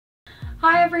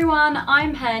Hi everyone,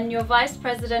 I'm Hen, your Vice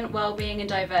President Wellbeing and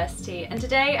Diversity, and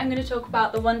today I'm going to talk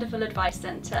about the wonderful Advice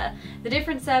Centre, the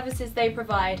different services they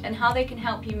provide and how they can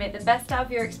help you make the best out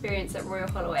of your experience at Royal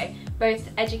Holloway, both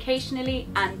educationally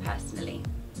and personally.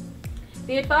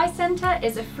 The Advice Centre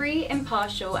is a free,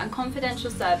 impartial and confidential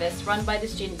service run by the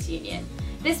Students' Union.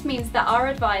 This means that our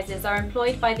advisors are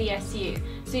employed by the SU,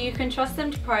 so you can trust them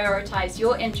to prioritise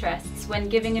your interests when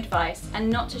giving advice and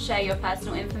not to share your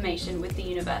personal information with the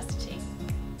university.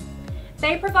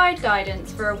 They provide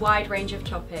guidance for a wide range of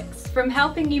topics, from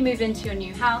helping you move into your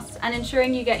new house and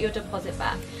ensuring you get your deposit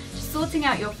back, to sorting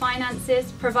out your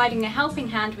finances, providing a helping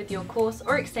hand with your course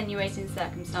or extenuating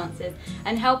circumstances,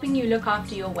 and helping you look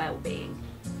after your well-being.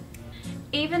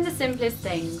 Even the simplest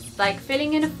things, like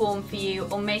filling in a form for you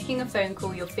or making a phone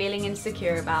call you're feeling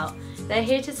insecure about, they're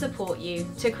here to support you,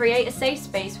 to create a safe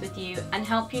space with you and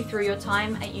help you through your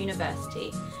time at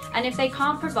university. And if they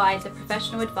can't provide the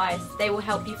professional advice, they will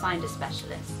help you find a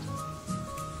specialist.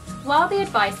 While the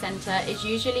Advice Centre is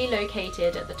usually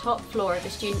located at the top floor of the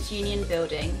Students' Union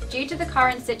building, due to the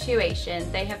current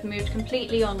situation, they have moved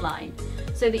completely online,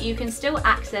 so that you can still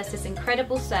access this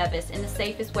incredible service in the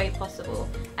safest way possible.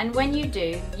 And when you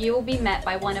do, you will be met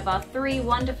by one of our 3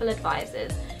 wonderful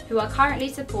advisors who are currently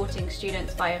supporting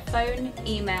students via phone,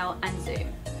 email and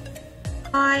Zoom.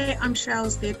 Hi, I'm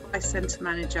Shells, the Advice Centre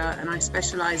Manager, and I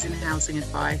specialise in housing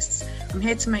advice. I'm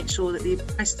here to make sure that the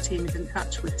advice team is in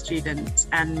touch with students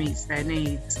and meets their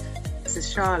needs. This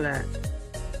is Charlotte.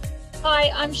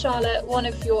 Hi, I'm Charlotte, one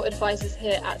of your advisors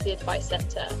here at the Advice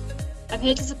Centre. I'm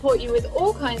here to support you with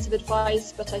all kinds of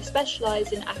advice, but I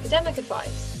specialise in academic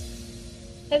advice.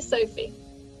 Here's Sophie.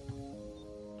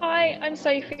 Hi, I'm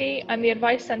Sophie. I'm the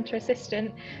Advice Centre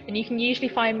Assistant, and you can usually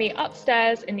find me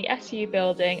upstairs in the SU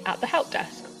building at the help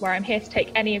desk, where I'm here to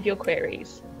take any of your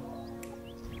queries.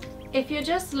 If you're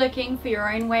just looking for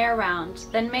your own way around,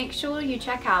 then make sure you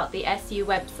check out the SU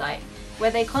website, where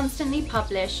they constantly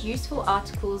publish useful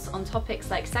articles on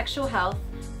topics like sexual health,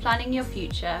 planning your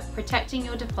future, protecting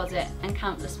your deposit, and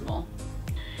countless more.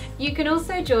 You can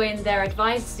also join their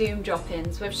advice Zoom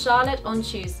drop-ins with Charlotte on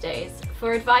Tuesdays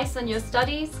for advice on your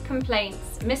studies,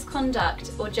 complaints,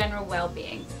 misconduct or general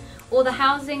well-being, or the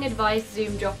housing advice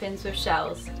Zoom drop-ins with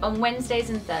Shells on Wednesdays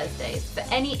and Thursdays for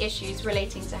any issues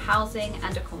relating to housing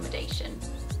and accommodation.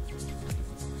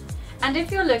 And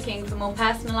if you're looking for more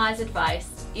personalised advice,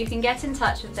 you can get in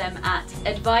touch with them at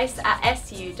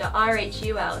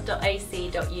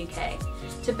advice@su.rhul.ac.uk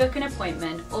to book an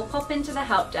appointment or pop into the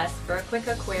help desk for a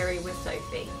quicker query with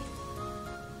Sophie.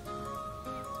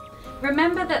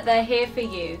 Remember that they're here for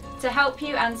you, to help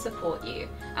you and support you,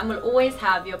 and will always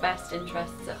have your best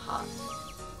interests at heart.